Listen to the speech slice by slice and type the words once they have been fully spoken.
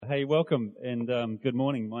Hey, welcome and good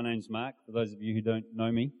morning. My name's Mark. For those of you who don't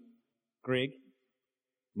know me, Greg,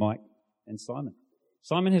 Mike, and Simon.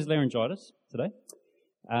 Simon has laryngitis today.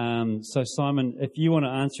 So Simon, if you want to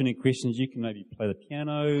answer any questions, you can maybe play the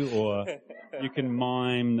piano or you can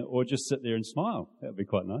mime or just sit there and smile. That would be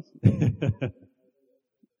quite nice.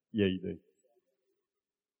 Yeah, you do.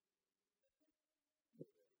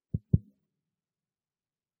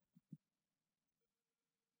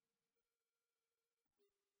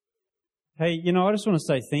 Hey, I just want to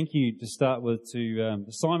say thank you to start with to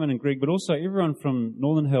Simon and Greg, but also everyone from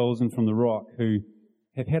Northern Hills and from The Rock who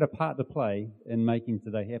have had a part to play in making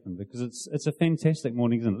today happen, because it's a fantastic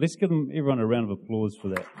morning, isn't it? Let's give everyone a round of applause for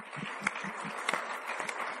that.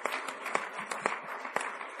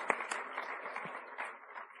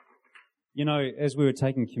 As we were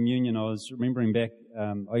taking communion, I was remembering back,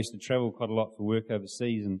 I used to travel quite a lot for work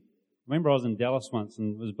overseas, and I remember I was in Dallas once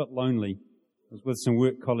and it was a bit lonely. I was with some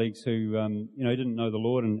work colleagues who, didn't know the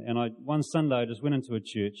Lord, and one Sunday I just went into a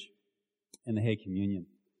church and they had communion.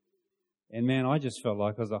 And man, I just felt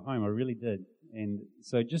like I was at home. I really did. And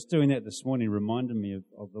so just doing that this morning reminded me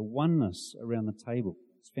of the oneness around the table.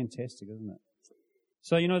 It's fantastic, isn't it?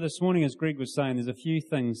 So, this morning, as Greg was saying, there's a few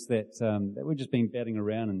things that we've just been batting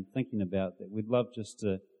around and thinking about that we'd love just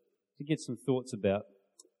to get some thoughts about.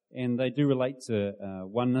 And they do relate to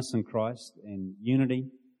oneness in Christ and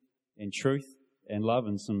unity and truth and love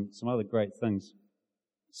and some other great things.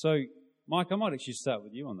 So, Mike, I might actually start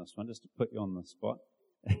with you on this one, just to put you on the spot.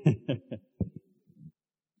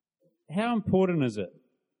 How important is it,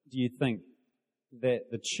 do you think, that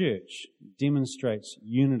the church demonstrates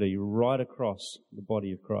unity right across the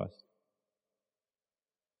body of Christ?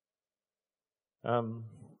 I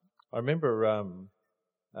remember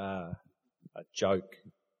a joke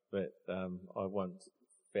that I once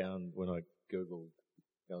found when I Googled.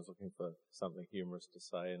 I was looking for something humorous to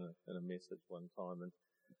say in a message one time, and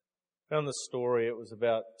found the story. It was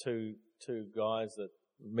about two guys that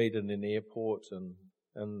meet in an airport, and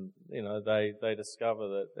they discover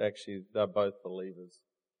that actually they're both believers,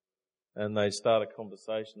 and they start a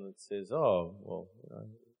conversation that says, "Oh, well,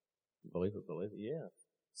 believer, yeah,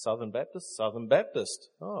 Southern Baptist.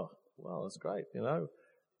 Oh, well, that's great, do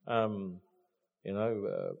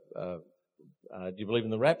you believe in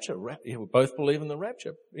the rapture? Yeah, we both believe in the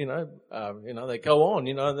rapture. They go on.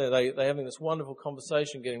 They're having this wonderful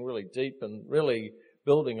conversation, getting really deep and really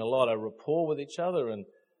building a lot of rapport with each other. And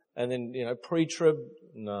then pre-trib,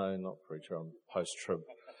 no, not pre-trib, post-trib.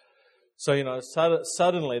 So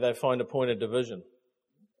suddenly they find a point of division,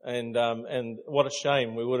 and what a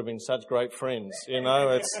shame. We would have been such great friends.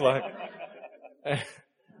 It's like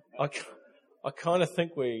I kind of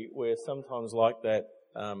think we're sometimes like that.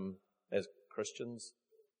 As Christians,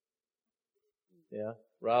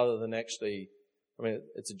 rather than actually,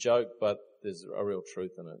 it's a joke, but there's a real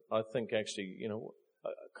truth in it. I think actually,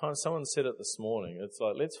 kind of someone said it this morning. It's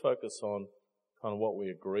like, let's focus on kind of what we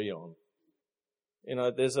agree on.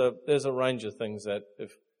 There's a range of things that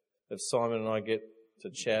if Simon and I get to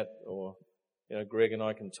chat, or Greg and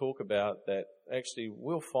I can talk about, that actually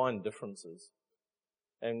we'll find differences,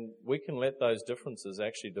 and we can let those differences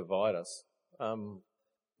actually divide us.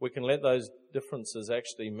 We can let those differences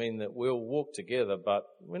actually mean that we'll walk together, but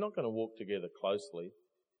we're not going to walk together closely.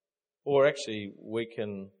 Or actually, we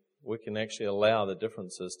can actually allow the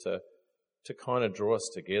differences to kind of draw us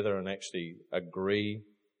together and actually agree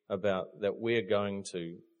about that we're going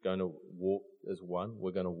to walk as one. We're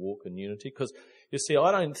going to walk in unity. Because you see,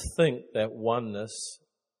 I don't think that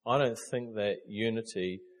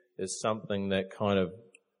unity is something that kind of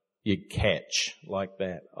you catch like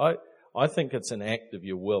that. I think it's an act of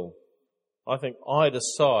your will. I think I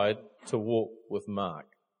decide to walk with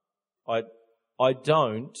Mark. I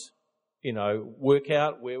don't, work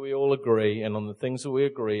out where we all agree, and on the things that we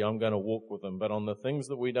agree, I'm going to walk with them. But on the things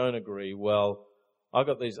that we don't agree, well, I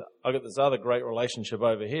got this other great relationship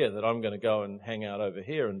over here that I'm going to go and hang out over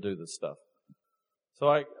here and do this stuff. So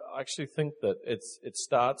I actually think that it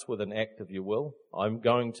starts with an act of your will. I'm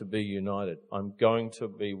going to be united. I'm going to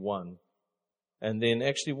be one. And then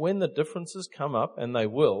actually when the differences come up, and they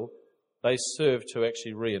will, they serve to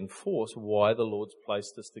actually reinforce why the Lord's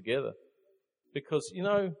placed us together. Because,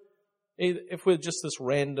 if we're just this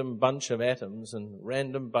random bunch of atoms and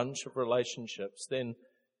random bunch of relationships, then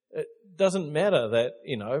it doesn't matter that,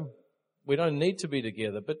 we don't need to be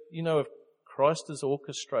together. But, if Christ is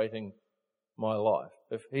orchestrating my life,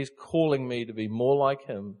 if He's calling me to be more like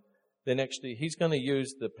Him, then actually He's going to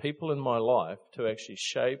use the people in my life to actually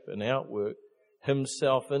shape and outwork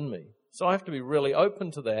Himself in me. So I have to be really open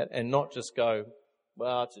to that and not just go,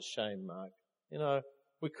 well, it's a shame, Mark.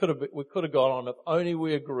 We could have gone on if only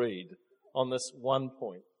we agreed on this one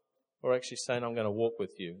point. We're actually saying, I'm going to walk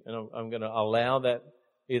with you, and I'm going to allow that,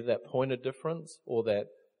 either that point of difference or that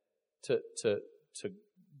to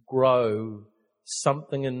grow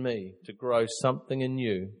something in me, to grow something in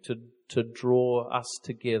you, to draw us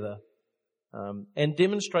together, and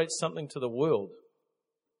demonstrate something to the world.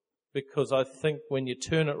 Because I think when you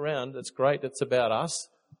turn it around, it's great, it's about us,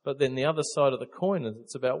 but then the other side of the coin is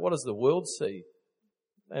it's about what does the world see?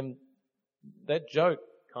 And that joke,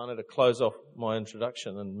 kind of to close off my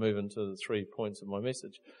introduction and move into the 3 points of my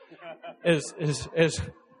message,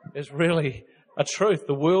 is really a truth.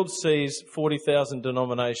 The world sees 40,000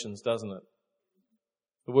 denominations, doesn't it?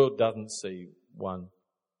 The world doesn't see one.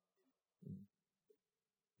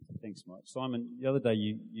 Thanks, Mike. Simon, the other day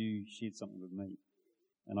you shared something with me,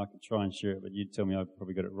 and I could try and share it, but you'd tell me I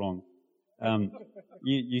probably got it wrong.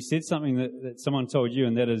 You said something that someone told you,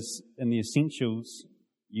 and that is, in the essentials,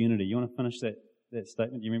 unity. You want to finish that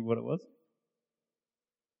statement? Do you remember what it was?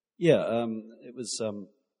 Yeah, it was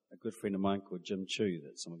a good friend of mine called Jim Chu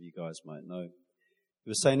that some of you guys might know. He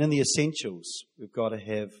was saying in the essentials, we've got to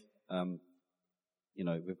have,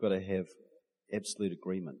 we've got to have absolute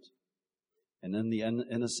agreement. And in the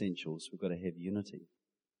unessentials, we've got to have unity.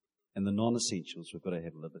 And the non-essentials, we've got to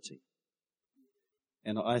have liberty.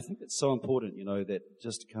 And I think it's so important, that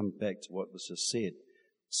just to come back to what was just said,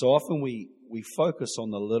 so often we focus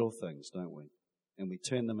on the little things, don't we? And we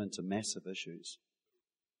turn them into massive issues.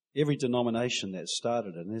 Every denomination that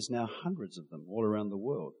started, and there's now hundreds of them all around the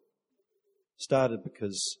world, started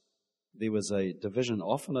because there was a division,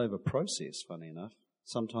 often over process, funny enough,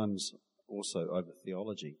 sometimes also over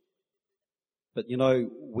theology. But,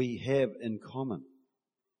 we have in common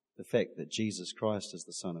the fact that Jesus Christ is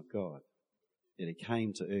the Son of God, that He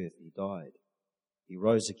came to earth, He died, He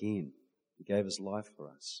rose again, He gave His life for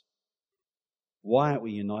us. Why aren't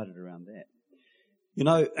we united around that?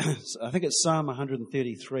 I think it's Psalm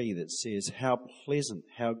 133 that says how pleasant,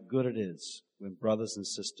 how good it is when brothers and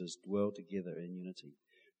sisters dwell together in unity.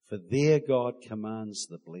 For there God commands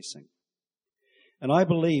the blessing. And I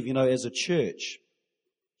believe, as a church,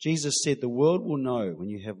 Jesus said the world will know when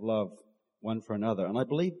you have love one for another. And I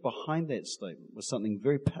believe behind that statement was something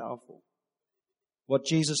very powerful. What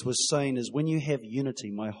Jesus was saying is, when you have unity,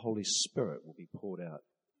 my Holy Spirit will be poured out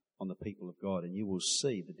on the people of God, and you will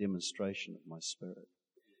see the demonstration of my Spirit.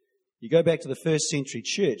 You go back to the first century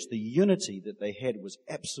church, the unity that they had was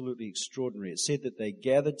absolutely extraordinary. It said that they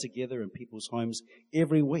gathered together in people's homes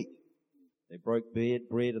every week. They broke bread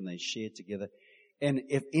and they shared together. And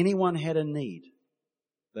if anyone had a need,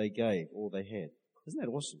 they gave all they had. Isn't that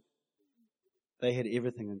awesome? They had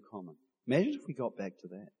everything in common. Imagine if we got back to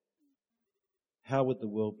that. How would the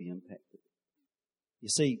world be impacted? You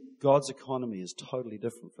see, God's economy is totally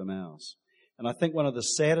different from ours. And I think one of the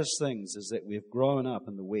saddest things is that we've grown up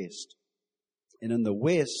in the West. And in the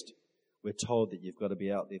West, we're told that you've got to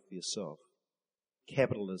be out there for yourself.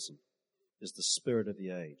 Capitalism is the spirit of the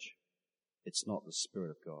age. It's not the Spirit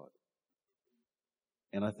of God.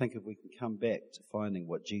 And I think if we can come back to finding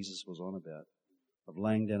what Jesus was on about, of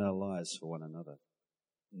laying down our lives for one another,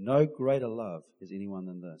 no greater love has anyone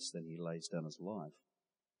than this, than he lays down his life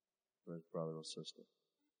for his brother or sister.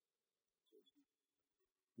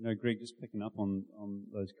 Greg, just picking up on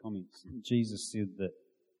those comments, Jesus said that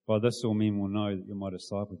by this all men will know that you're my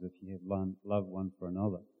disciples if you have love one for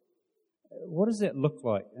another. What does that look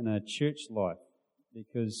like in a church life?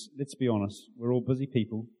 Because let's be honest, we're all busy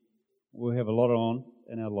people. We have a lot on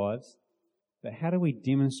in our lives. But how do we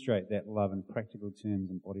demonstrate that love in practical terms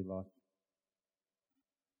in body life?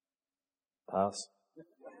 Pass.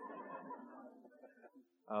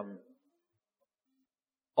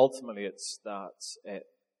 Ultimately, it starts at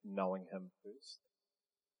knowing Him first.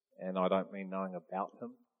 And I don't mean knowing about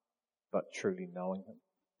Him, but truly knowing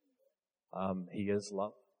Him. He is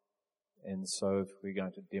love. And so if we're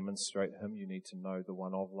going to demonstrate Him, you need to know the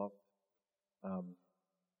one of love.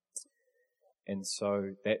 And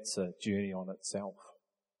so that's a journey on itself,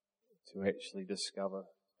 to actually discover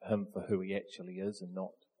Him for who He actually is and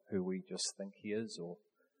not who we just think He is or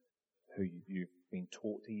who you've been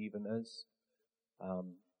taught He even is.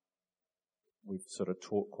 We've sort of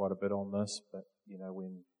taught quite a bit on this, but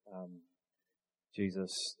when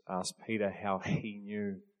Jesus asked Peter how he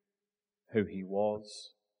knew who He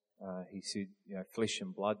was, He said, flesh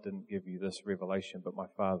and blood didn't give you this revelation, but my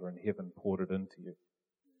Father in heaven poured it into you.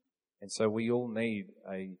 And so we all need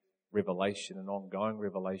a revelation and ongoing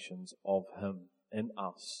revelations of Him in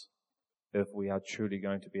us if we are truly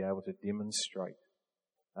going to be able to demonstrate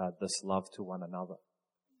this love to one another.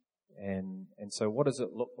 And so what does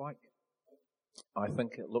it look like? I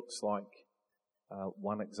think it looks like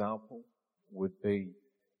one example would be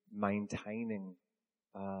maintaining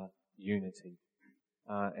unity.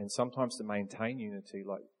 And sometimes to maintain unity,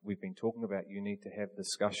 like we've been talking about, you need to have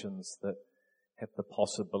discussions that have the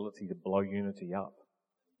possibility to blow unity up.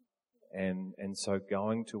 And so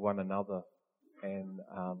going to one another and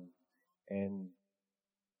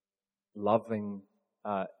loving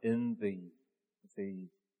in the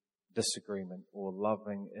disagreement, or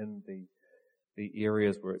loving in the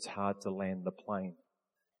areas where it's hard to land the plane,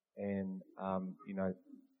 and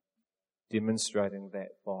demonstrating that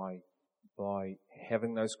by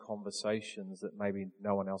having those conversations that maybe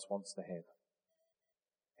no one else wants to have,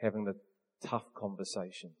 having the tough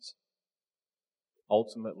conversations.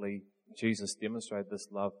 Ultimately, Jesus demonstrated this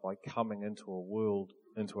love by coming into a world,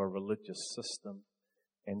 into a religious system,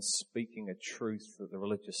 and speaking a truth that the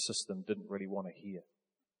religious system didn't really want to hear.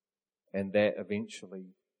 And that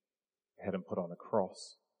eventually had him put on a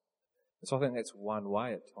cross. And so I think that's one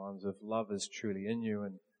way at times, if love is truly in you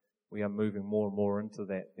and we are moving more and more into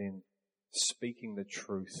that, then speaking the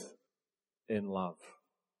truth in love,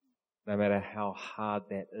 no matter how hard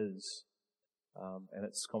that is. And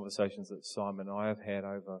it's conversations that Simon and I have had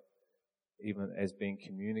over, even as being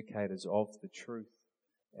communicators of the truth,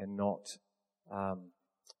 and not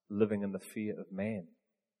living in the fear of man.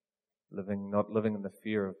 Not living in the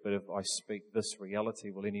fear of, but if I speak this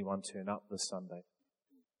reality, will anyone turn up this Sunday?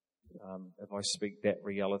 If I speak that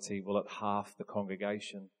reality, will it half the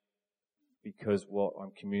congregation? Because what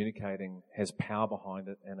I'm communicating has power behind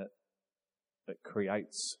it, and it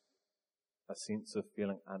creates a sense of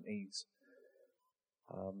feeling unease.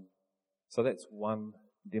 So that's one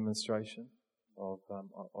demonstration of it.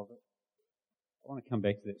 I want to come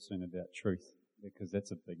back to that soon about truth, because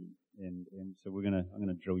that's a biggie. And so I'm going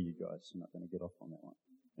to drill you guys. I'm not going to get off on that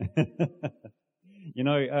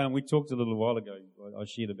one. We talked a little while ago, I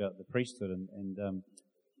shared about the priesthood, and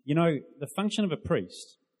the function of a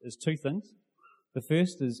priest is two things. The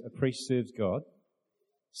first is a priest serves God.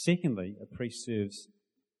 Secondly, a priest serves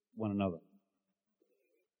one another.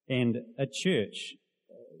 And a church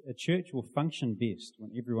will function best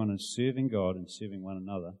when everyone is serving God and serving one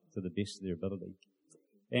another to the best of their ability.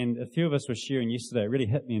 And a few of us were sharing yesterday, it really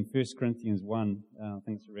hit me in 1 Corinthians 1, I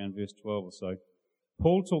think it's around verse 12 or so.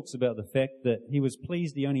 Paul talks about the fact that he was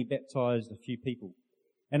pleased he only baptized a few people.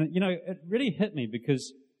 And, it really hit me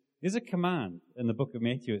because there's a command in the book of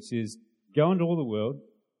Matthew. It says, go into all the world,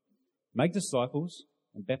 make disciples,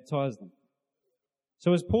 and baptize them.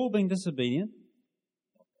 So is Paul being disobedient?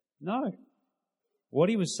 No. What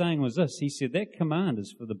he was saying was this. He said that command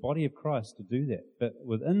is for the body of Christ to do that. But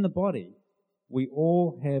within the body, we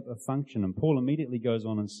all have a function. And Paul immediately goes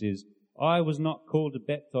on and says, I was not called to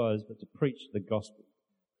baptize, but to preach the gospel.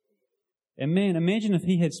 And man, imagine if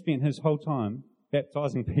he had spent his whole time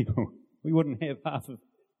baptizing people. We wouldn't have half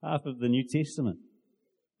of the New Testament.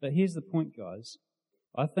 But here's the point, guys.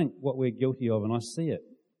 I think what we're guilty of, and I see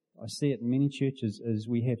it in many churches, is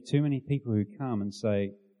we have too many people who come and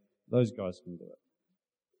say, those guys can do it.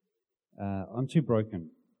 I'm too broken.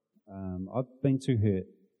 I've been too hurt.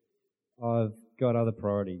 I've got other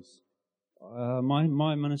priorities.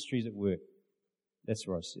 My ministry's at work. That's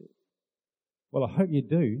where I see it. Well, I hope you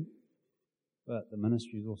do, but the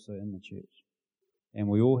ministry is also in the church. And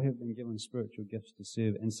we all have been given spiritual gifts to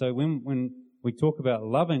serve. And so when we talk about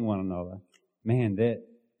loving one another, man,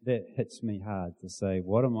 that hits me hard to say,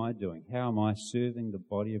 what am I doing? How am I serving the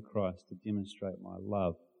body of Christ to demonstrate my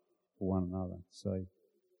love for one another? So,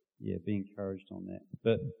 yeah, be encouraged on that.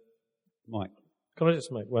 But, Mike. Can I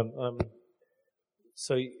just make one?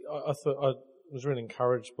 So I thought I was really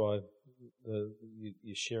encouraged by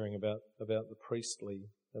you sharing about the priestly,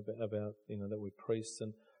 about that we're priests.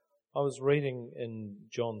 And I was reading in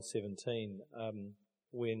John 17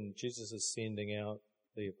 when Jesus is sending out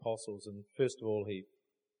the apostles, and first of all he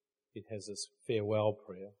has this farewell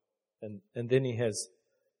prayer, and then he has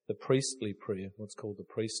the priestly prayer, what's called the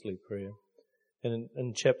priestly prayer. And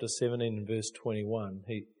in chapter 17 and verse 21,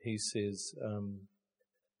 he says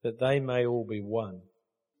that they may all be one,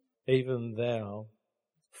 even as thou,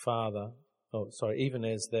 Father,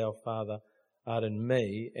 art in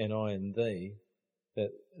me and I in thee,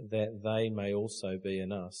 that they may also be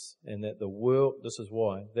in us, and that the world, this is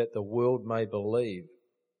why, that the world may believe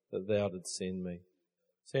that thou didst send me.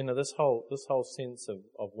 So, this whole sense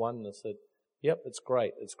of oneness, that, yep, it's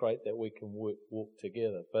great that we can walk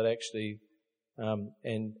together, but actually,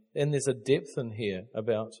 and there's a depth in here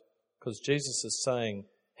about, because Jesus is saying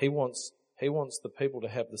he wants the people to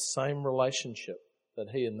have the same relationship that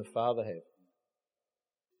he and the Father have.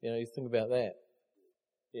 You think about that.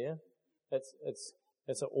 Yeah?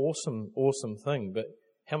 That's an awesome thing. But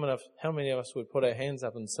how many of us would put our hands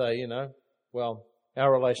up and say, well,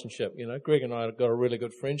 our relationship, Greg and I have got a really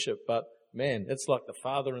good friendship, but man, it's like the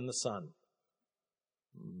father and the son.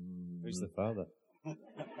 Who's the father?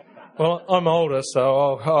 Well, I'm older,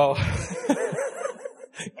 so I'll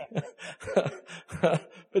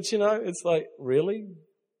but it's like, really?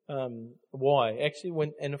 Why?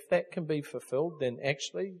 Actually, and if that can be fulfilled, then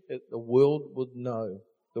actually the world would know.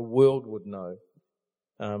 The world would know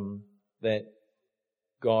that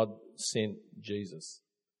God sent Jesus.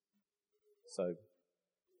 So,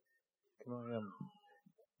 can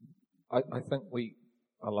I think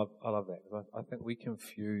I love that, because I think we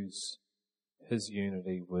confuse His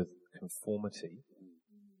unity with conformity,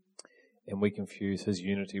 and we confuse His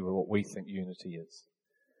unity with what we think unity is.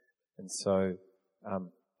 And so,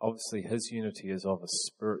 obviously His unity is of a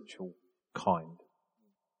spiritual kind,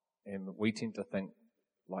 and we tend to think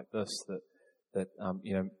like this, that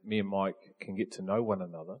me and Mike can get to know one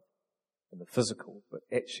another in the physical, but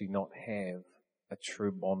actually not have a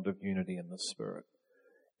true bond of unity in the spirit.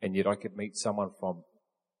 And yet I could meet someone from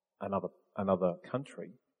another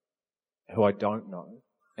country who I don't know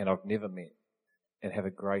and I've never met, and have a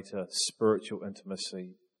greater spiritual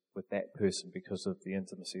intimacy with that person because of the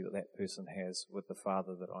intimacy that person has with the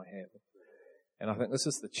Father that I have. And I think this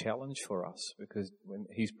is the challenge for us, because when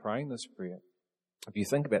he's praying this prayer, if you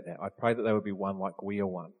think about that, I pray that they would be one like we are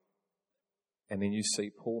one. And then you see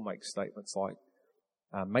Paul make statements like,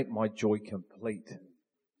 make my joy complete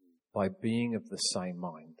by being of the same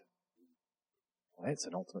mind. Well, that's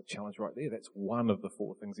an ultimate challenge right there. That's one of the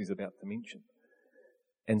 4 things he's about to mention.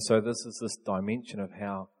 And so this is this dimension of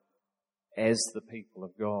how, as the people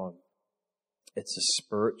of God, it's a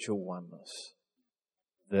spiritual oneness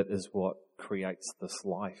that is what creates this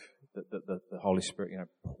life that the Holy Spirit,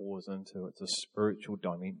 pours into. It's a spiritual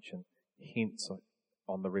dimension. Hence,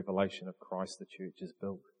 on the revelation of Christ, the church is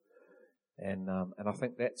built. And I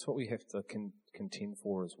think that's what we have to contend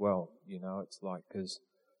for as well. It's like, because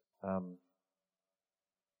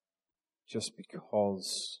just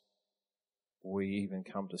because we even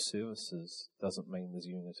come to services doesn't mean there's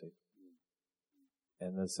unity.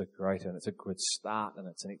 And there's and it's a good start, and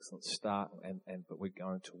it's an excellent start, but we're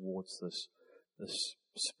going towards this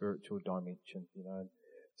spiritual dimension, And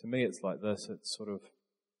to me, it's like this. It's sort of,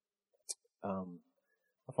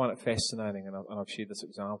 I find it fascinating, and I've shared this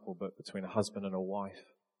example, but between a husband and a wife,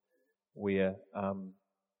 where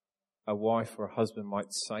a wife or a husband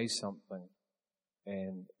might say something,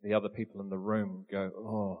 and the other people in the room go,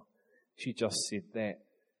 "Oh, she just said that,"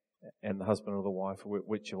 and the husband or the wife,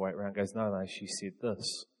 which way around, goes, "No, she said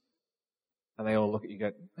this," and they all look at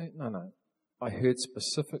you and go, "No, I heard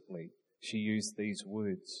specifically she used these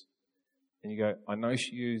words," and you go, "I know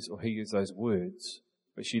she used or he used those words,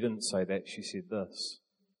 but she didn't say that. She said this."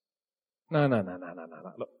 No.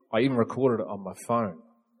 Look, I even recorded it on my phone,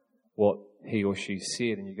 what he or she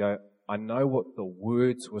said, and you go, "I know what the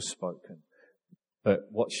words were spoken, but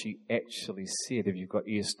what she actually said, if you've got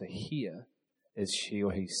ears to hear, is she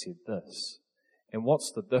or he said this." And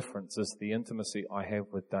what's the difference is the intimacy I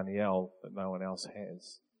have with Danielle that no one else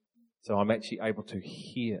has. So I'm actually able to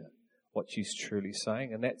hear what she's truly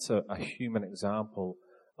saying. And that's a human example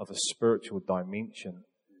of a spiritual dimension.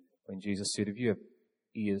 When Jesus said, if you have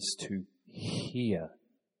ears to hear,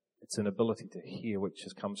 it's an ability to hear which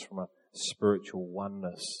comes from a spiritual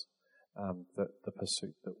oneness, the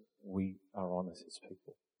pursuit that we are on as His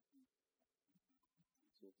people.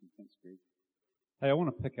 Thanks, Greg. Hey, I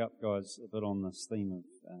want to pick up, guys, a bit on this theme of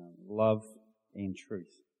love and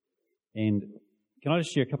truth. And can I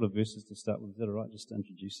just share a couple of verses to start with? Is that all right? Just to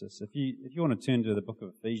introduce this. If you want to turn to the book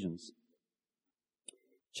of Ephesians,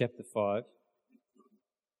 chapter 5.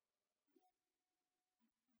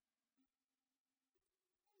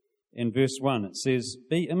 In verse 1, it says,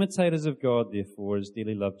 "Be imitators of God, therefore, as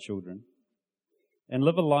dearly loved children, and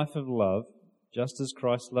live a life of love, just as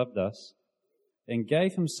Christ loved us, and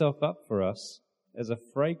gave Himself up for us as a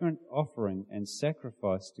fragrant offering and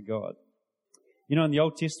sacrifice to God." In the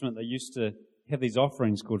Old Testament, they used to have these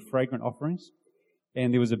offerings called fragrant offerings,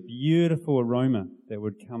 and there was a beautiful aroma that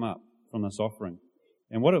would come up from this offering.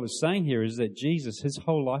 And what it was saying here is that Jesus, His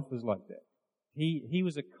whole life was like that. He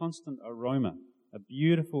was a constant aroma, a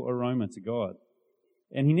beautiful aroma to God.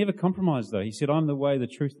 And He never compromised, though. He said, "I'm the way, the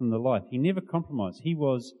truth, and the life." He never compromised. He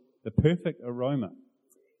was the perfect aroma.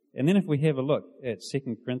 And then if we have a look at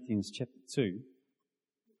 2 Corinthians chapter 2,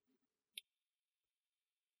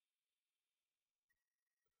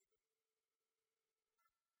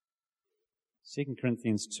 2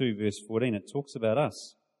 Corinthians 2, verse 14, it talks about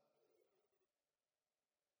us.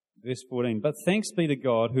 Verse 14, "But thanks be to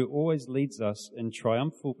God who always leads us in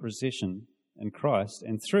triumphal procession in Christ,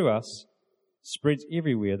 and through us spreads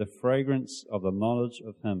everywhere the fragrance of the knowledge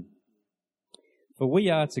of Him. For we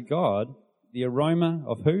are to God the aroma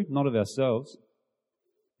of who? Not of ourselves,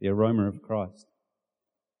 the aroma of Christ,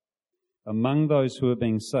 among those who are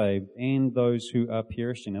being saved and those who are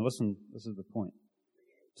perishing. Now listen, this is the point.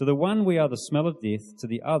 To the one we are the smell of death, to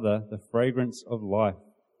the other the fragrance of life.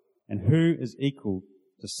 And who is equal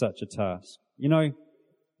to such a task? You know,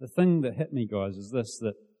 the thing that hit me, guys, is this,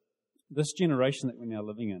 that this generation that we're now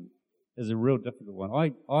living in is a real difficult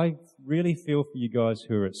one. I really feel for you guys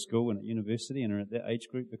who are at school and at university and are at that age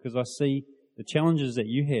group, because I see the challenges that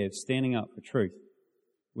you have standing up for truth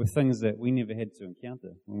with things that we never had to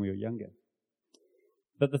encounter when we were younger.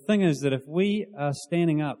 But the thing is that if we are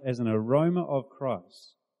standing up as an aroma of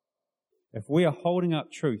Christ, if we are holding up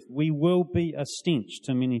truth, we will be a stench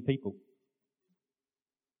to many people.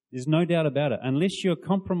 There's no doubt about it. Unless you're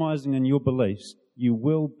compromising in your beliefs, you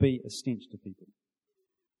will be a stench to people.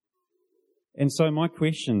 And so my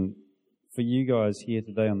question for you guys here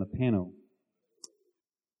today on the panel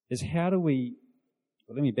is how do we,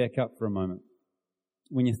 well, let me back up for a moment.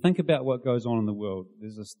 When you think about what goes on in the world,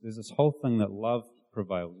 there's this whole thing that love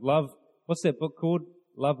prevails. Love, what's that book called?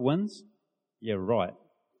 Love Wins? Yeah, right.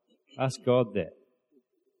 Ask God that.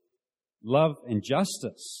 Love and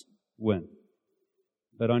justice win,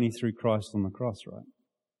 but only through Christ on the cross, right?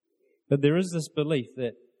 But there is this belief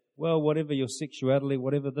that, well, whatever your sexuality,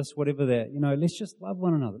 whatever this, whatever that, let's just love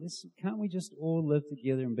one another. Can't we just all live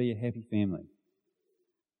together and be a happy family?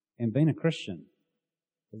 And being a Christian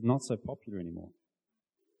is not so popular anymore.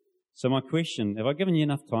 So my question, have I given you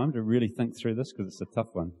enough time to really think through this, because it's a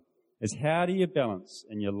tough one, is how do you balance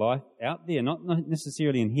in your life out there, not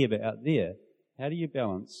necessarily in here, but out there, how do you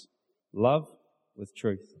balance love with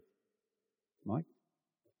truth? Mike?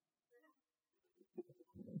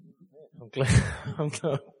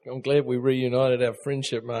 I'm glad we reunited our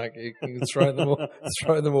friendship, Mark. You can throw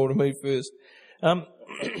them all to me first.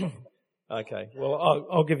 Okay, well,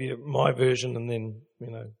 I'll give you my version, and then,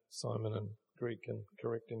 Simon and Greg can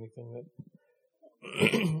correct anything that.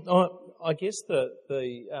 I guess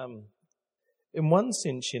in one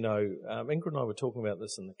sense, Ingrid and I were talking about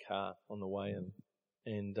this in the car on the way in,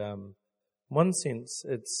 and in one sense,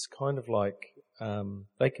 it's kind of like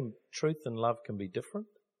truth and love can be different,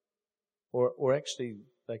 or actually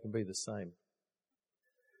they can be the same.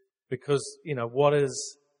 Because what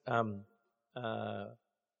is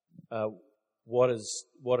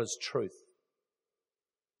truth?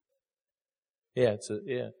 Yeah,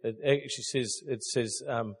 it actually says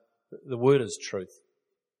the word is truth.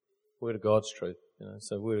 Word of God's truth.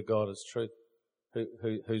 So the word of God is truth.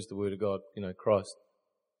 Who's the word of God? Christ.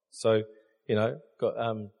 So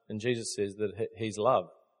God, and Jesus says that He's love.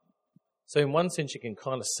 So in one sense, you can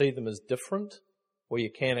kind of see them as different, or you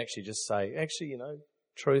can actually just say,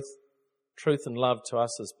 truth and love to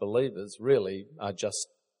us as believers really are just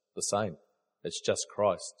the same. It's just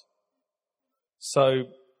Christ. So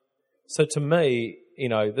to me,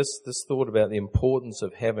 this thought about the importance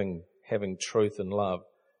of having truth and love,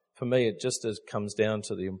 for me, it just comes down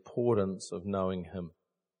to the importance of knowing Him.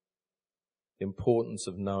 The importance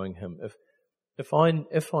of knowing Him. If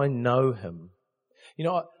I know Him,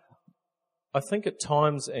 I think at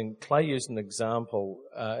times, and Clay used an example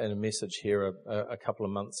in a message here a couple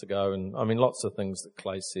of months ago, and I mean lots of things that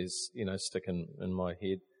Clay says, stick in my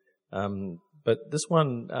head. But this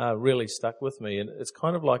one really stuck with me, and it's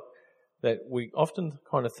kind of like that we often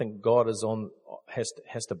kind of think God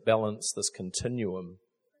has to balance this continuum.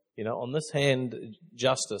 On this hand,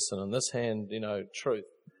 justice, and on this hand, truth.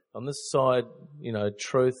 On this side,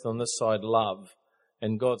 truth, on this side, love.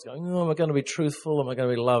 And God's going, am I going to be truthful? Am I going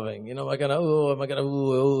to be loving? Am I going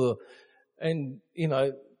to, And,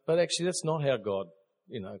 but actually that's not how God,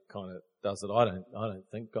 kind of does it. I don't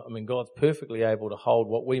think. God's perfectly able to hold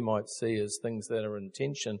what we might see as things that are in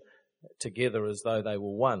tension together as though they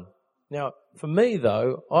were one. Now, for me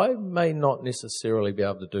though, I may not necessarily be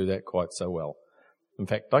able to do that quite so well. In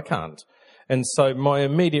fact, I can't. And so my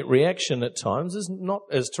immediate reaction at times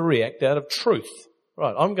is to react out of truth.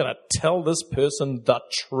 Right, I'm going to tell this person the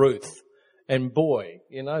truth. And boy,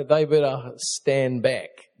 they better stand back.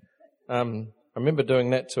 I remember doing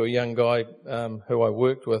that to a young guy who I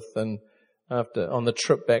worked with, and on the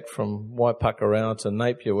trip back from Waipakarau to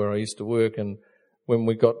Napier where I used to work, and when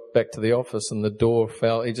we got back to the office and the door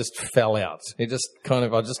he just fell out. I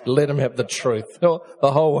just let him have the truth the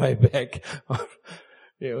whole way back.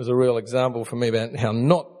 Yeah, it was a real example for me about how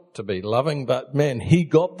not to be loving, but man, he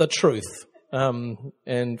got the truth.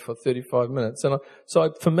 And for 35 minutes. And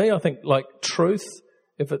so for me, I think like truth,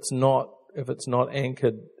 if it's not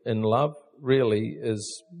anchored in love, really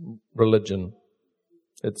is religion.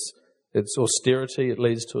 It's austerity, it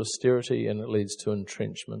leads to austerity, and it leads to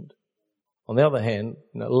entrenchment. On the other hand,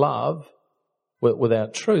 love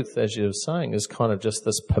without truth, as you were saying, is kind of just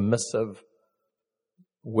this permissive,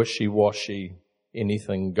 wishy-washy,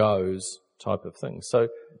 anything goes type of thing. So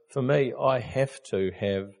for me, I have to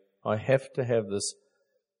have this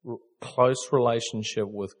close relationship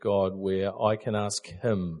with God where I can ask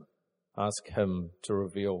Him to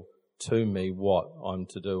reveal to me what I'm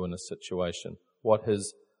to do in a situation, what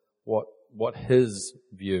His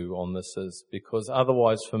view on this is, because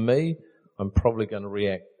otherwise for me, I'm probably going to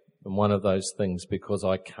react in one of those things because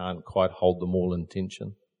I can't quite hold them all in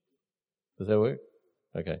tension. Does that work?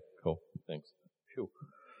 Okay, cool. Thanks. Phew.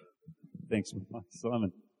 Thanks,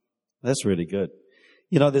 Simon. That's really good.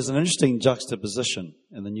 There's an interesting juxtaposition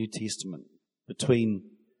in the New Testament between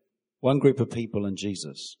one group of people and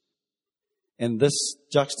Jesus. And this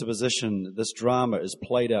juxtaposition, this drama is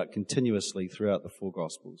played out continuously throughout the four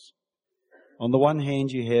Gospels. On the one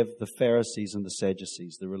hand, you have the Pharisees and the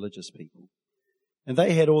Sadducees, the religious people. And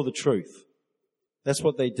they had all the truth. That's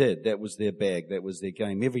what they did. That was their bag. That was their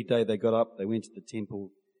game. Every day they got up, they went to the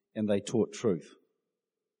temple, and they taught truth.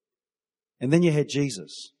 And then you had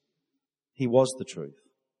Jesus. He was the truth.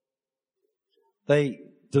 They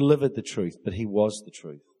delivered the truth, but He was the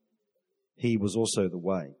truth. He was also the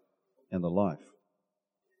way and the life.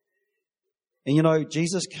 And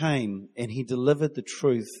Jesus came and He delivered the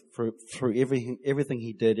truth through everything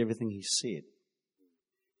He did, everything He said.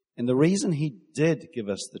 And the reason He did give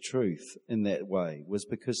us the truth in that way was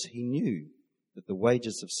because He knew that the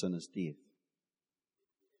wages of sin is death.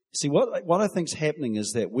 See, what I think's happening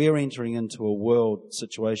is that we're entering into a world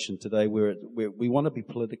situation today where we want to be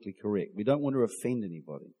politically correct. We don't want to offend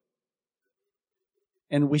anybody.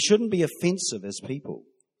 And we shouldn't be offensive as people.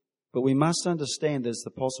 But we must understand, as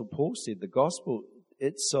the Apostle Paul said, the gospel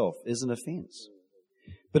itself is an offense.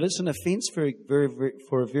 But it's an offense for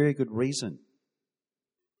a very good reason.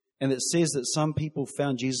 And it says that some people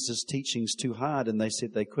found Jesus' teachings too hard and they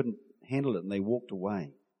said they couldn't handle it and they walked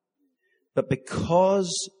away. But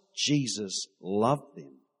because Jesus loved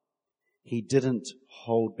them, He didn't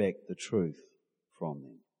hold back the truth from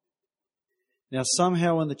them. Now,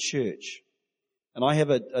 somehow in the church, and I have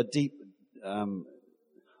a deep,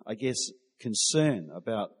 concern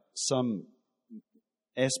about some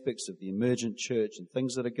aspects of the emergent church and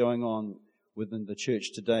things that are going on within the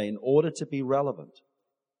church today. In order to be relevant,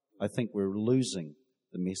 I think we're losing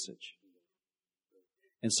the message.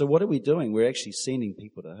 And so what are we doing? We're actually sending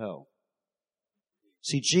people to hell.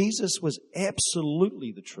 See, Jesus was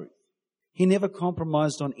absolutely the truth. He never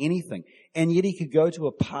compromised on anything. And yet He could go to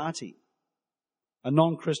a party, a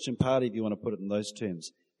non-Christian party, if you want to put it in those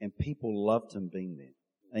terms, and people loved Him being there.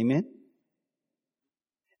 Amen?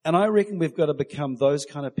 And I reckon we've got to become those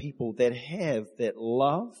kind of people that have that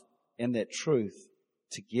love and that truth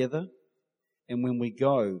together. And when we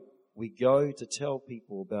go to tell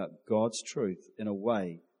people about God's truth in a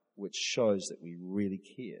way which shows that we really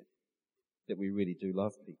care, that we really do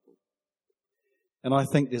love people. And I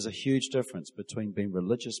think there's a huge difference between being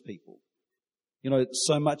religious people.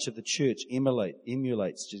 So much of the church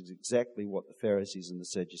emulates just exactly what the Pharisees and the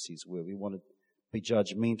Sadducees were. We want to be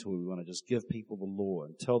judgmental. We want to just give people the law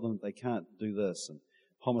and tell them they can't do this and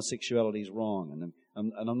homosexuality is wrong.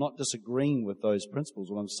 And I'm not disagreeing with those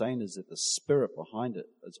principles. What I'm saying is that the spirit behind it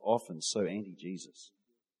is often so anti-Jesus.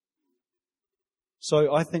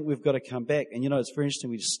 So I think we've got to come back. And it's very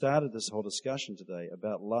interesting. We just started this whole discussion today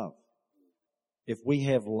about love. If we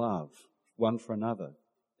have love one for another,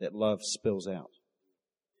 that love spills out.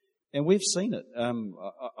 And we've seen it.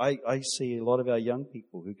 I see a lot of our young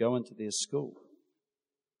people who go into their school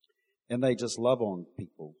and they just love on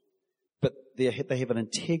people. But they have an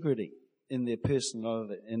integrity in their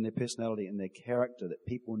personality, and their character that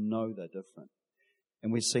people know they're different.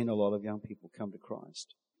 And we've seen a lot of young people come to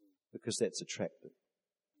Christ because that's attractive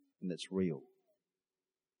and that's real.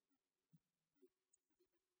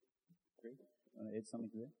 Want to add something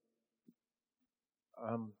to that?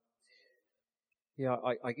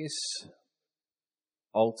 I guess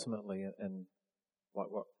ultimately, and like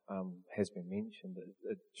what has been mentioned,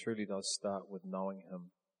 it truly does start with knowing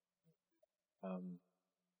Him,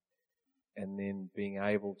 and then being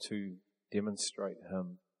able to demonstrate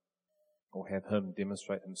Him, or have Him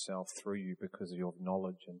demonstrate Himself through you because of your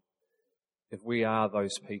knowledge. And if we are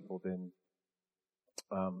those people, then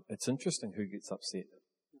it's interesting who gets upset.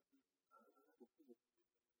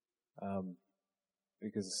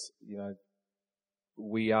 Because,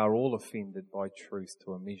 we are all offended by truth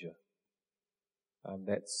to a measure.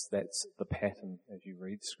 That's the pattern as you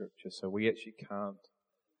read Scripture. So we actually can't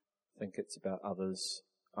think it's about others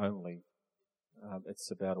only. It's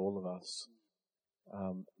about all of us.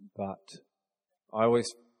 But I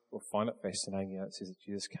always will find it fascinating. It says that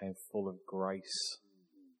Jesus came full of grace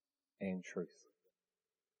and truth,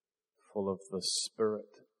 full of the Spirit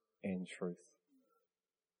and truth.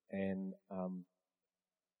 And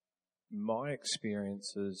my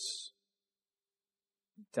experience is,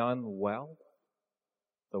 done well,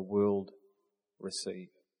 the world receive.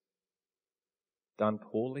 Done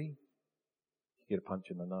poorly, you get a punch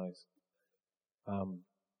in the nose.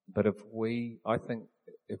 But I think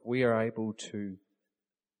if we are able to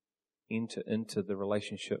enter into the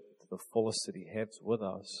relationship to the fullest that He has with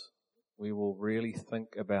us, we will really think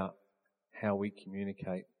about how we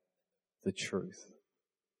communicate the truth.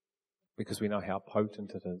 Because we know how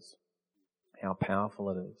potent it is, how powerful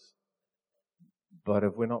it is. But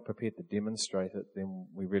if we're not prepared to demonstrate it, then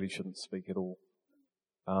we really shouldn't speak at all.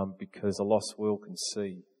 Because a lost world can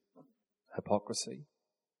see hypocrisy.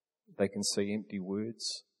 They can see empty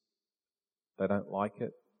words. They don't like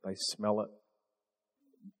it. They smell it.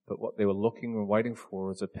 But what they were looking and waiting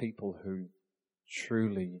for is a people who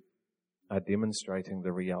truly are demonstrating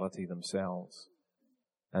the reality themselves.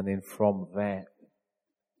 And then from that,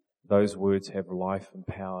 those words have life and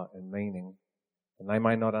power and meaning. And they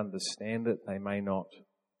may not understand it. They may not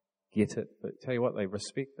get it. But tell you what, they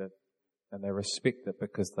respect it. And they respect it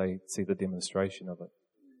because they see the demonstration of it.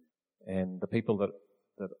 And the people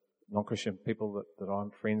that non-Christian people that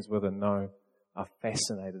I'm friends with and know are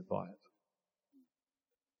fascinated by it.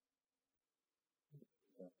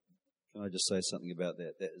 Can I just say something about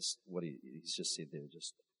that? That is what he's just said there.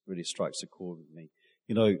 Just really strikes a chord with me.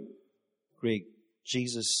 You know, Greg,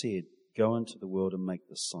 Jesus said, go into the world and make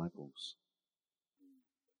disciples.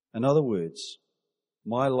 In other words,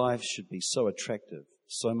 my life should be so attractive,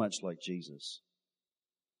 so much like Jesus.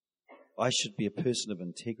 I should be a person of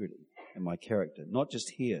integrity in my character, not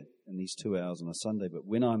just here in these 2 hours on a Sunday, but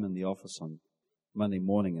when I'm in the office on Monday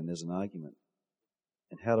morning and there's an argument.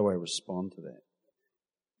 And how do I respond to that?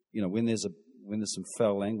 You know, when there's some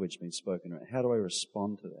foul language being spoken around, how do I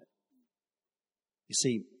respond to that? You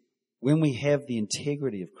see, when we have the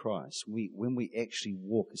integrity of Christ, when we actually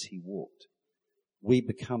walk as He walked, we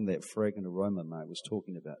become that fragrant aroma Mark was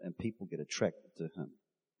talking about, and people get attracted to Him.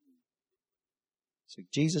 So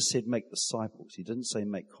Jesus said make disciples. He didn't say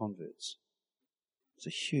make converts. It's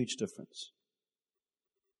a huge difference.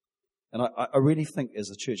 And I really think as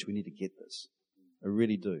a church we need to get this. I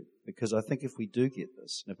really do. Because I think if we do get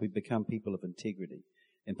this, and if we become people of integrity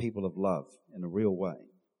and people of love in a real way,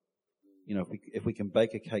 you know, if we can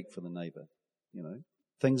bake a cake for the neighbor, you know,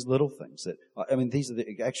 little things that, I mean, these are the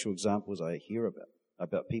actual examples I hear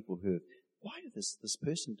about people who, why did this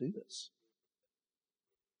person do this?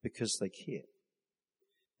 Because they care.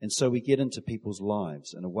 And so we get into people's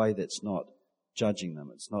lives in a way that's not judging them.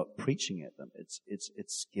 It's not preaching at them.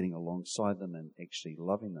 It's getting alongside them and actually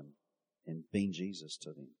loving them and being Jesus to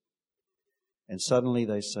them. And suddenly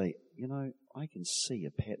they say, you know, I can see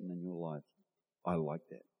a pattern in your life. I like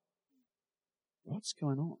that. What's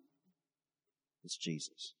going on? It's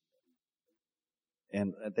Jesus.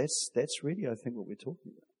 And that's really, I think, what we're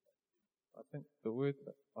talking about.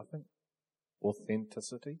 I think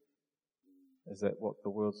authenticity, is that what the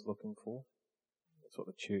world's looking for? That's what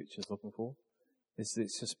the church is looking for. Let's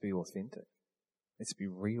just be authentic. Let's be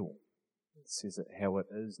real. It says it how it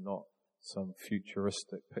is, not some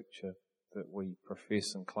futuristic picture that we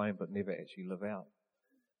profess and claim but never actually live out.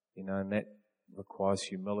 You know, and that requires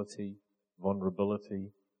humility,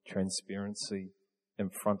 vulnerability, transparency in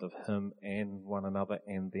front of Him and one another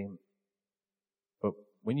and them. But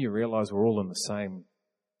when you realize we're all in the same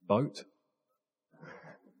boat,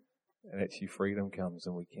 and actually freedom comes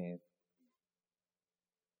and we can.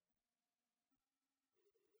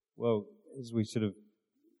 Well, as we sort of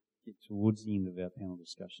get towards the end of our panel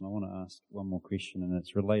discussion, I want to ask one more question, and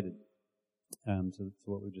it's related to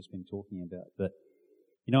what we've just been talking about. But,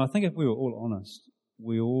 you know, I think if we were all honest,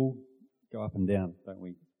 we all go up and down, don't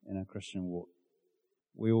we, in our Christian walk.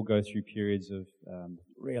 We all go through periods of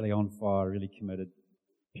really on fire, really committed,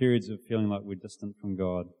 periods of feeling like we're distant from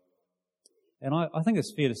God. And I think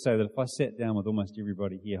it's fair to say that if I sat down with almost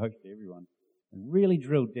everybody here, hopefully everyone, and really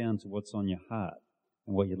drilled down to what's on your heart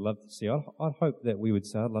and what you'd love to see, I'd hope that we would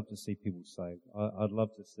say, I'd love to see people saved. I'd love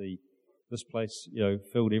to see this place, you know,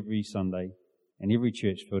 filled every Sunday and every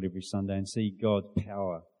church filled every Sunday and see God's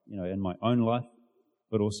power, you know, in my own life,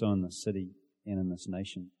 but also in this city and in this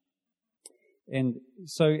nation. And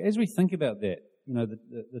so as we think about that, you know,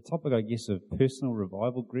 the topic, I guess, of personal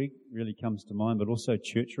revival, Greg, really comes to mind, but also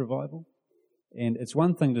church revival. And it's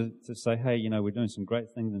one thing to say, hey, you know, we're doing some great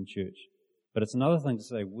things in church, But it's another thing to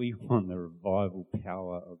say we want the revival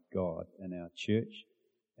power of God in our church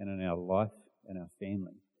and in our life and our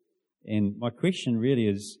family. And my question really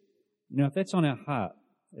is, if that's on our heart,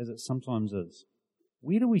 as it sometimes is,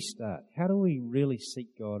 where do we start? How do we really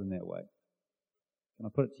seek God in that way? Can I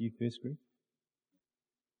put it to you first, Greg?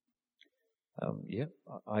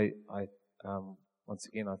 Once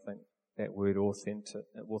again, I think that word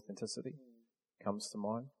authenticity comes to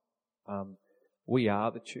mind. We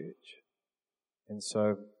are the church. And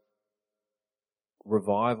so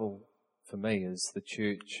revival for me is the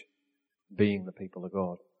church being the people of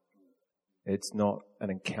God. It's not an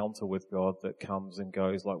encounter with God that comes and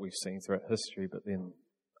goes like we've seen throughout history, but then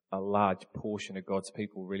a large portion of God's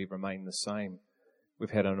people really remain the same. We've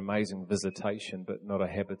had an amazing visitation, but not a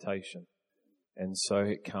habitation. And so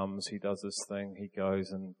it comes, he does this thing, he goes,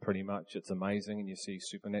 and pretty much it's amazing, and you see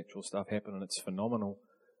supernatural stuff happen, and it's phenomenal.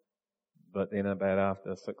 But then about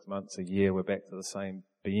after 6 months, a year, we're back to the same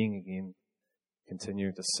being again,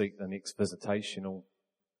 continuing to seek the next visitational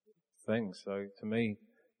thing. So to me,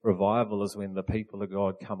 revival is when the people of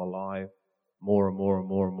God come alive more and more and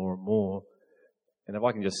more and more and more. And if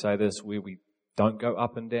I can just say this, where we don't go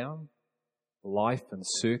up and down, life and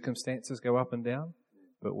circumstances go up and down,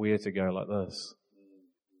 but we're to go like this,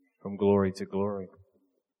 from glory to glory.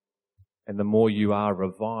 And the more you are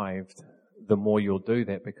revived, the more you'll do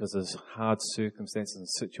that, because as hard circumstances and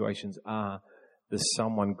situations are, there's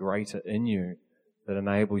someone greater in you that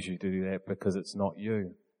enables you to do that, because it's not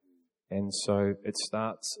you. And so it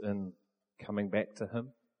starts in coming back to Him.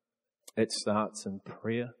 It starts in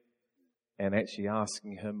prayer and actually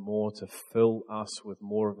asking Him more to fill us with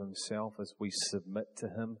more of Himself as we submit to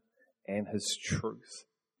Him and His truth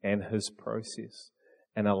and His process,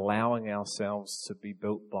 and allowing ourselves to be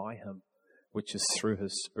built by Him, which is through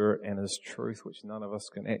His Spirit and His truth, which none of us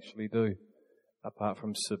can actually do apart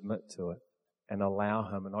from submit to it and allow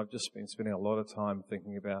Him. And I've just been spending a lot of time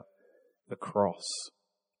thinking about the cross.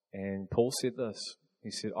 And Paul said this. He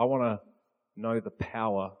said, I want to know the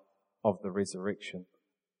power of the resurrection.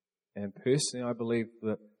 And personally, I believe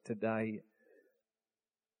that today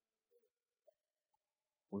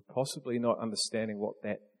we're possibly not understanding what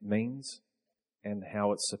that means and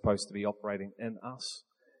how it's supposed to be operating in us.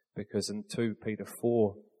 Because in 2 Peter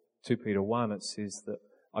 1, it says that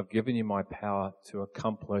I've given you my power to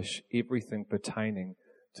accomplish everything pertaining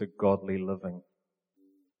to godly living.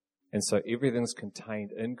 And so everything's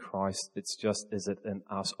contained in Christ. It's just, is it in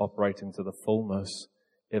us operating to the fullness?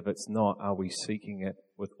 If it's not, are we seeking it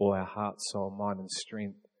with all our heart, soul, mind, and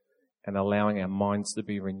strength, and allowing our minds to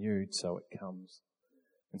be renewed so it comes?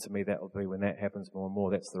 And to me, that will be when that happens more and more.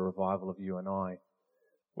 That's the revival of you and I,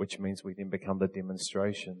 which means we then become the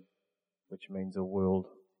demonstration, which means the world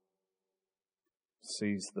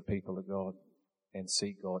sees the people of God and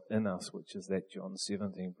see God in us, which is that John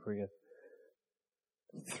 17 prayer.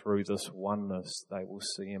 Through this oneness, they will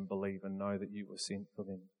see and believe and know that you were sent for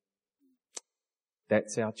them.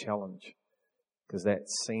 That's our challenge, because that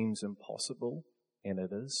seems impossible, and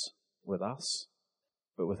it is with us,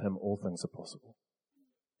 but with Him all things are possible.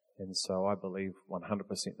 And so I believe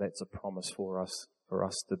 100% that's a promise for us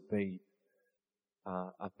to be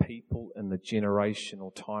a people in the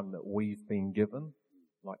generational time that we've been given,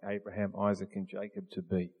 like Abraham, Isaac, and Jacob to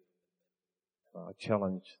be. I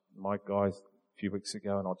challenged my guys a few weeks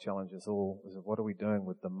ago, and I'll challenge us all, is what are we doing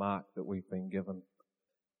with the mark that we've been given,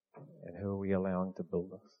 and who are we allowing to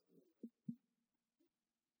build us?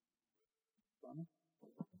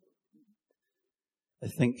 I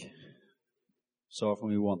think so often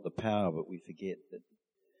we want the power, but we forget that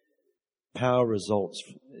power is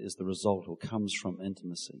the result or comes from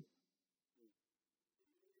intimacy.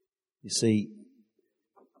 You see,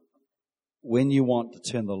 when you want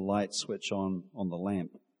to turn the light switch on the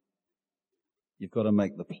lamp, you've got to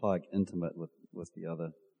make the plug intimate with the other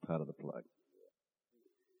part of the plug.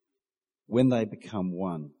 When they become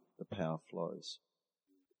one, the power flows.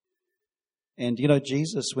 And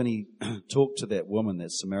Jesus, when He talked to that woman,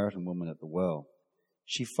 that Samaritan woman at the well,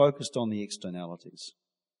 she focused on the externalities.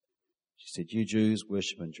 She said, you Jews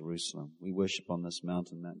worship in Jerusalem. We worship on this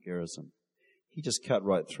mountain, Mount Gerizim. He just cut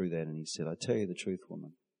right through that and He said, I tell you the truth,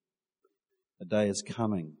 woman. A day is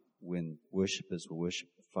coming when worshippers will worship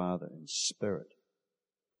the Father in spirit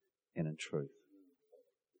and in truth.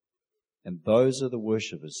 And those are the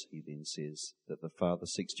worshippers, He then says, that the Father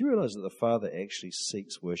seeks. Do you realize that the Father actually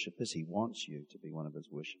seeks worshippers? He wants you to be one of His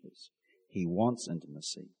worshippers. He wants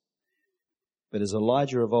intimacy. But as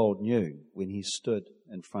Elijah of old knew, when he stood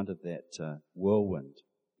in front of that whirlwind,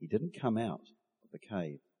 he didn't come out of the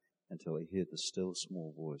cave until he heard the still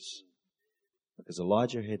small voice. Because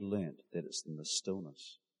Elijah had learnt that it's in the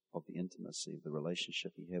stillness of the intimacy, of the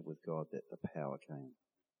relationship he had with God, that the power came.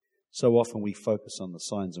 So often we focus on the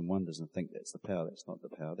signs and wonders and think that's the power. That's not the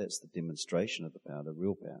power. That's the demonstration of the power. The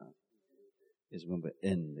real power is when we're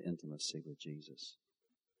in the intimacy with Jesus.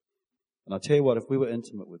 And I tell you what, if we were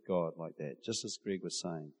intimate with God like that, just as Greg was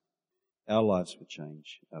saying, our lives would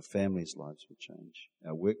change, our families' lives would change,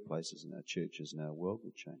 our workplaces and our churches and our world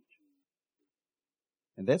would change.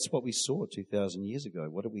 And that's what we saw 2,000 years ago.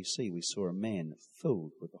 What did we see? We saw a man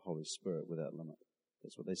filled with the Holy Spirit without limit.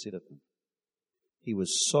 That's what they said of him. He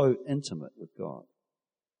was so intimate with God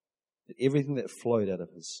that everything that flowed out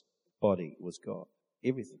of his body was God.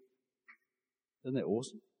 Everything. Isn't that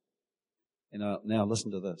awesome? And now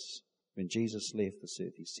listen to this. When Jesus left this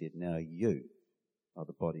earth, he said, now you are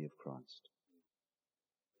the body of Christ.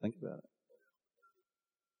 Think about it.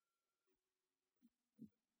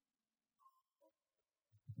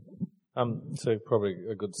 So probably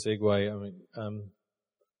a good segue. I mean,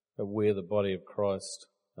 we're the body of Christ.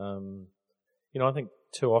 I think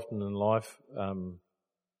too often in life,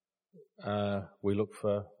 we look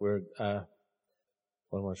for, we're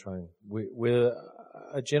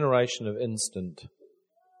a generation of instant.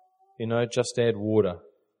 Just add water.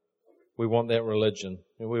 We want that religion.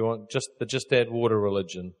 We want just add water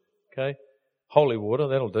religion. Okay? Holy water,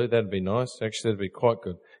 that'll do. That'd be nice. Actually, that'd be quite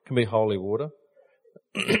good. It can be holy water.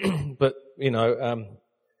 But,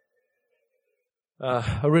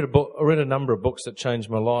 I read a number of books that changed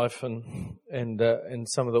my life, and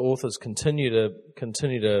some of the authors continue to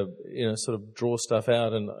sort of draw stuff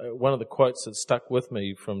out. And one of the quotes that stuck with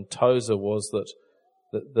me from Tozer was that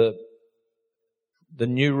the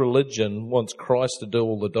new religion wants Christ to do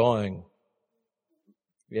all the dying.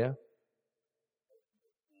 Yeah,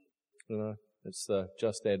 it's the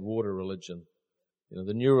just add water religion.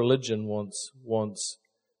 The new religion wants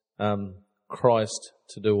Christ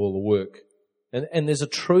to do all the work. And there's a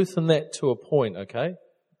truth in that to a point, okay?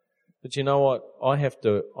 But you know what? I have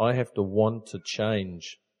to want to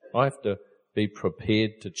change. I have to be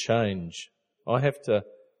prepared to change. I have to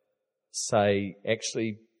say,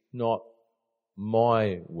 actually, not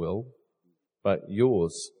my will, but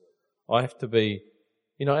yours. I have to be,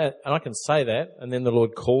 and I can say that, and then the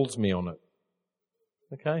Lord calls me on it.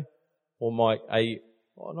 Okay? Or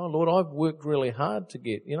oh no, Lord, I've worked really hard to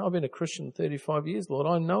get, I've been a Christian 35 years, Lord,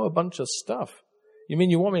 I know a bunch of stuff. You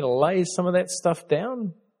mean you want me to lay some of that stuff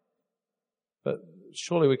down? But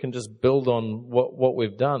surely we can just build on what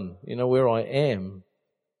we've done, where I am.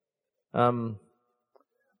 God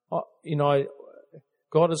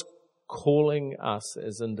is calling us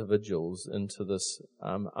as individuals into this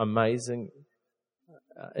amazing,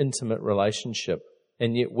 intimate relationship.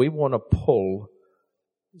 And yet we want to pull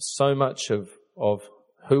so much of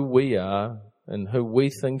who we are and who we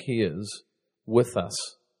think He is with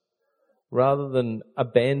us, rather than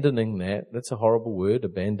abandoning that. That's a horrible word,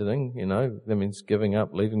 abandoning, that means giving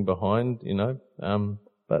up, leaving behind,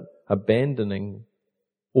 but abandoning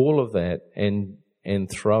all of that and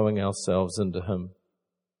throwing ourselves into Him.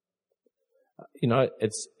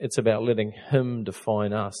 It's about letting Him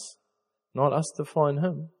define us, not us define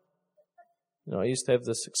Him. I used to have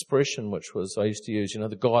this expression I used to use,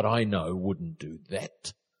 the God I know wouldn't do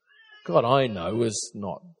that. God I know is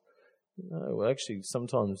not.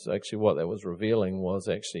 Sometimes what that was revealing was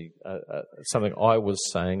actually something I was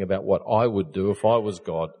saying about what I would do if I was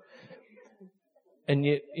God. And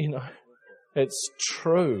yet, it's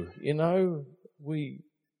true. We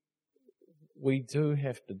do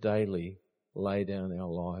have to daily lay down our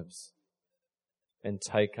lives and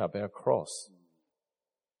take up our cross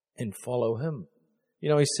and follow Him.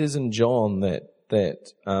 He says in John that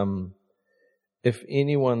if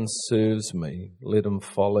anyone serves me, let him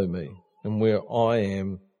follow me. And where I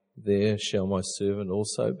am, there shall my servant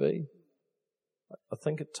also be. I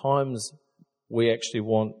think at times we actually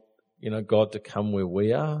want, God to come where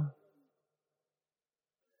we are.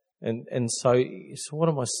 And so what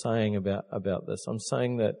am I saying about this? I'm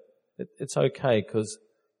saying that it's okay because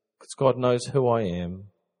God knows who I am.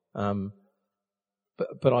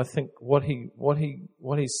 But I think what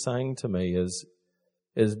he's saying to me is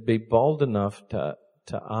be bold enough to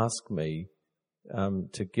ask me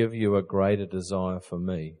to give you a greater desire for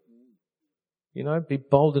me. Be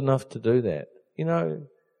bold enough to do that.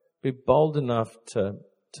 Be bold enough to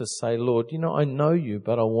say, Lord, I know you,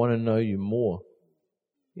 but I want to know you more.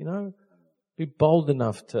 Be bold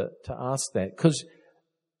enough to ask that, because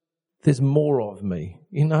there's more of me.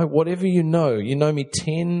 Whatever you know me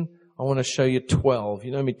 10, I want to show you 12.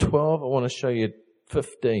 You know me 12, I want to show you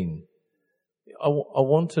 15. I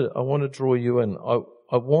want to draw you in.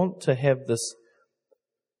 I want to have this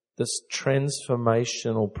this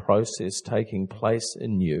transformational process taking place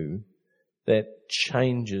in you that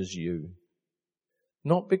changes you.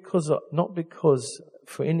 Not because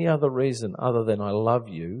for any other reason other than I love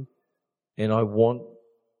you and I want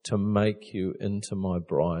to make you into my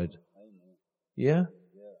bride. Yeah?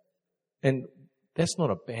 And that's not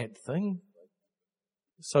a bad thing.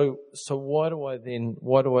 So why do I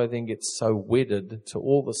then get so wedded to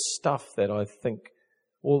all the stuff that I think,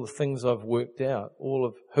 all the things I've worked out, all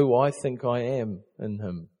of who I think I am in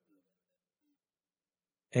Him?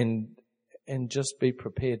 And just be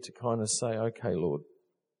prepared to kind of say, okay, Lord,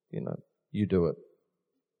 you do it.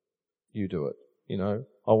 You do it.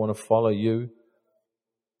 I want to follow you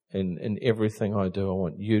in everything I do. I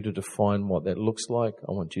want you to define what that looks like.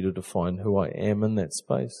 I want you to define who I am in that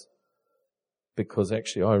space. Because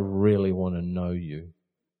actually I really want to know you.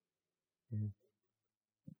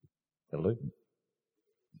 Hello?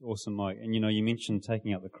 Awesome, Mike. And you mentioned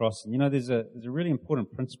taking up the cross. And there's a really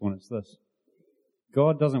important principle, and it's this.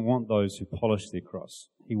 God doesn't want those who polish their cross.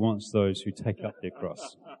 He wants those who take up their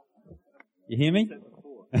cross. You hear me?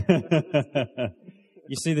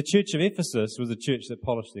 You see, the church of Ephesus was a church that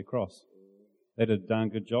polished their cross. They did a darn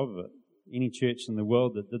good job of it. Any church in the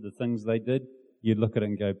world that did the things they did, you'd look at it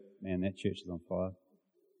and go, man, that church is on fire.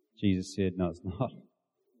 Jesus said, no, it's not.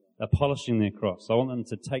 They're polishing their cross. I want them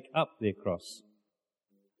to take up their cross.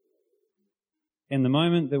 And the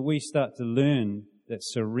moment that we start to learn that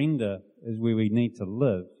surrender is where we need to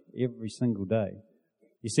live every single day.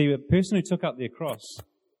 You see, a person who took up their cross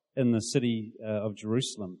in the city of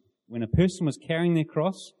Jerusalem, when a person was carrying their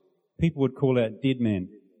cross, people would call out, dead man.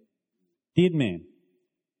 Dead man.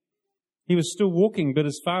 He was still walking, but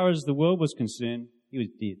as far as the world was concerned, he was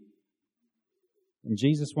dead. And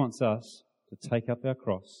Jesus wants us to take up our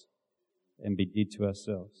cross and be dead to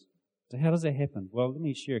ourselves. So how does that happen? Well, let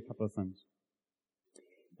me share a couple of things.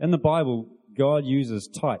 In the Bible, God uses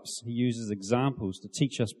types. He uses examples to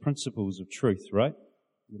teach us principles of truth, right?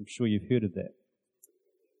 I'm sure you've heard of that.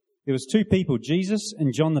 There was two people, Jesus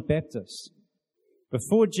and John the Baptist.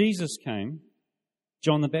 Before Jesus came,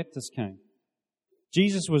 John the Baptist came.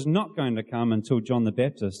 Jesus was not going to come until John the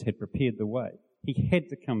Baptist had prepared the way. He had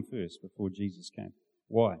to come first before Jesus came.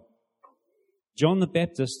 Why? John the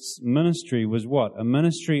Baptist's ministry was what? A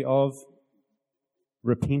ministry of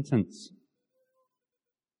repentance.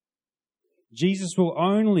 Jesus will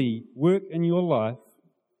only work in your life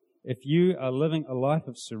if you are living a life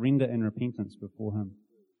of surrender and repentance before Him.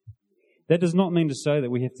 That does not mean to say that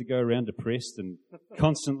we have to go around depressed and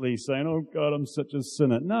constantly saying, oh God, I'm such a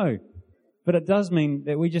sinner. No. But it does mean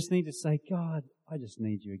that we just need to say, God, I just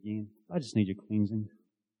need you again. I just need your cleansing.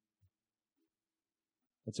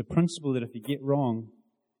 It's a principle that if you get wrong,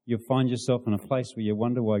 you'll find yourself in a place where you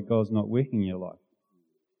wonder why God's not working in your life.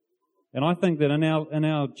 And I think that in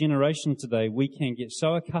our generation today, we can get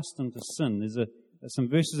so accustomed to sin. There's some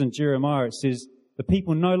verses in Jeremiah, it says, the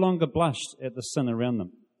people no longer blushed at the sin around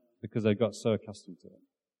them because they got so accustomed to it.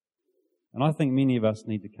 And I think many of us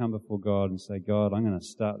need to come before God and say, God, I'm going to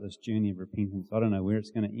start this journey of repentance. I don't know where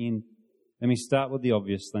it's going to end. Let me start with the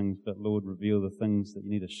obvious things, but Lord, reveal the things that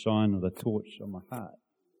you need to shine with a torch on my heart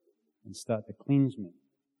and start to cleanse me.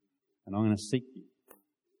 And I'm going to seek you.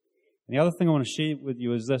 And the other thing I want to share with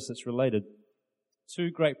you is this, it's related.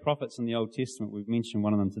 Two great prophets in the Old Testament, we've mentioned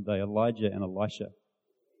one of them today, Elijah and Elisha.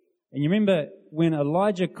 And you remember when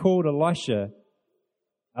Elijah called Elisha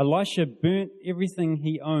burnt everything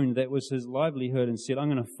he owned that was his livelihood and said, I'm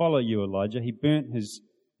going to follow you, Elijah. He burnt his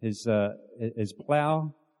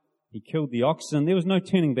plow. He killed the oxen. There was no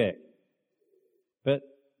turning back. But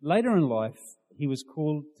later in life, he was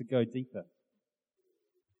called to go deeper.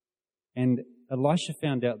 And Elisha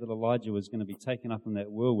found out that Elijah was going to be taken up in that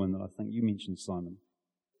whirlwind that I think you mentioned, Simon.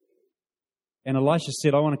 And Elisha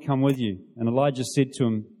said, I want to come with you. And Elijah said to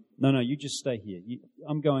him, no, you just stay here.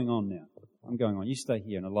 I'm going on now. I'm going on. You stay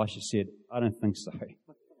here. And Elisha said, I don't think so.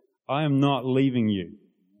 I am not leaving you.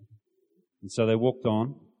 And so they walked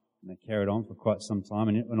on, and they carried on for quite some time.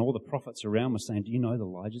 And all the prophets around were saying, do you know that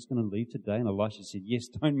Elijah's going to leave today? And Elisha said, yes,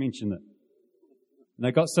 don't mention it. And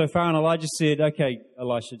they got so far, and Elijah said, okay,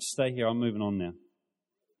 Elisha, just stay here. I'm moving on now.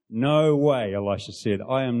 No way, Elisha said.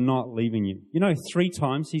 I am not leaving you. 3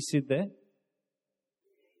 times he said that.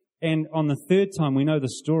 And on the 3rd time, we know the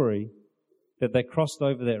story that they crossed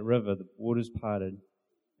over that river, the waters parted,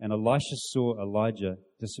 and Elisha saw Elijah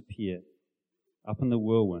disappear up in the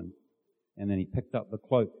whirlwind, and then he picked up the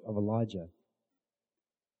cloak of Elijah,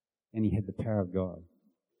 and he had the power of God.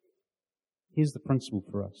 Here's the principle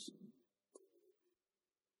for us.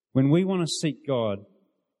 When we want to seek God,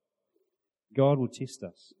 God will test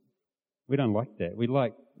us. We don't like that. We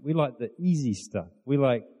like the easy stuff. We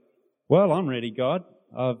like Well, I'm ready, God.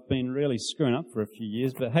 I've been really screwing up for a few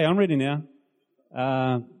years, but hey, I'm ready now.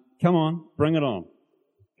 Come on, bring it on.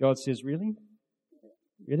 God says, really?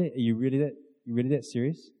 Really? Are you really that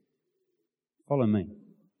serious? Follow me.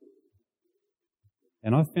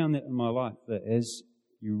 And I've found that in my life, that as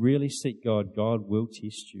you really seek God, God will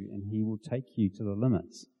test you and He will take you to the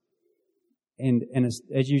limits. And it's,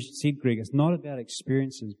 as you said, Greg, it's not about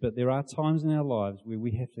experiences, but there are times in our lives where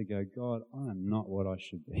we have to go, God, I am not what I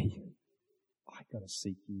should be. I got to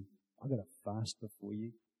seek you. I got to fast before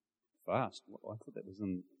you. Fast? Well, I thought that was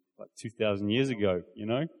in like 2,000 years ago, you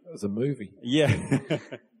know? It was a movie. Yeah.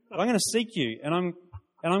 I'm going to seek you, and I'm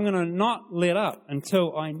going to not let up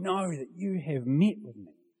until I know that you have met with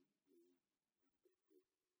me.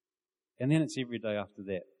 And then it's every day after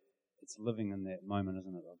that. It's living in that moment,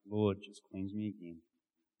 isn't it? Like, Lord, just cleanse me again.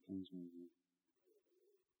 Cleanse me again.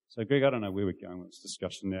 So, Greg, I don't know where we're going with this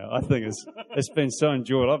discussion now. I think it's been so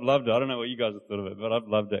enjoyable. I've loved it. I don't know what you guys have thought of it, but I've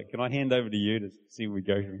loved it. Can I hand over to you to see where we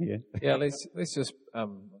go from here? Yeah, let's just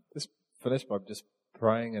let's finish by just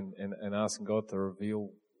praying and asking God to reveal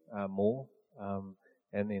more,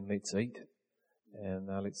 and then let's eat, and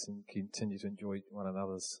let's continue to enjoy one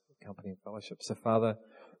another's company and fellowship. So, Father,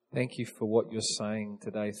 thank you for what you're saying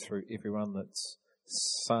today through everyone that's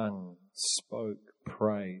sung, spoke,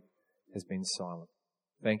 prayed, has been silent.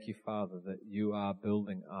 Thank you, Father, that you are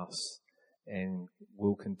building us and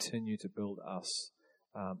will continue to build us.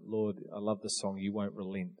 Lord, I love the song, You Won't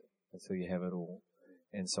Relent Until You Have It All.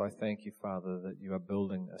 And so I thank you, Father, that you are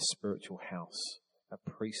building a spiritual house, a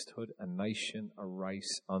priesthood, a nation, a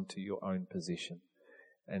race unto your own possession.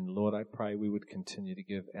 And Lord, I pray we would continue to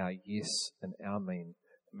give our yes and our mean,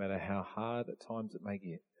 no matter how hard at times it may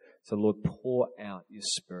get. So Lord, pour out your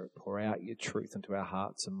Spirit, pour out your truth into our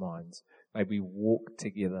hearts and minds. May we walk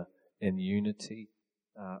together in unity,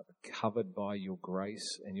 covered by your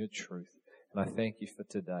grace and your truth. And I thank you for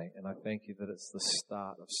today, and I thank you that it's the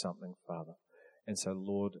start of something, Father. And so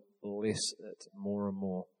Lord, bless it more and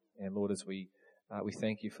more. And Lord, as we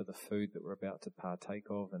thank you for the food that we're about to partake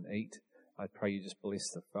of and eat, I pray you just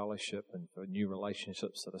bless the fellowship and for new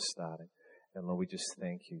relationships that are starting. And Lord, we just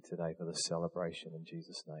thank you today for the celebration in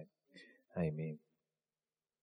Jesus' name. Amen.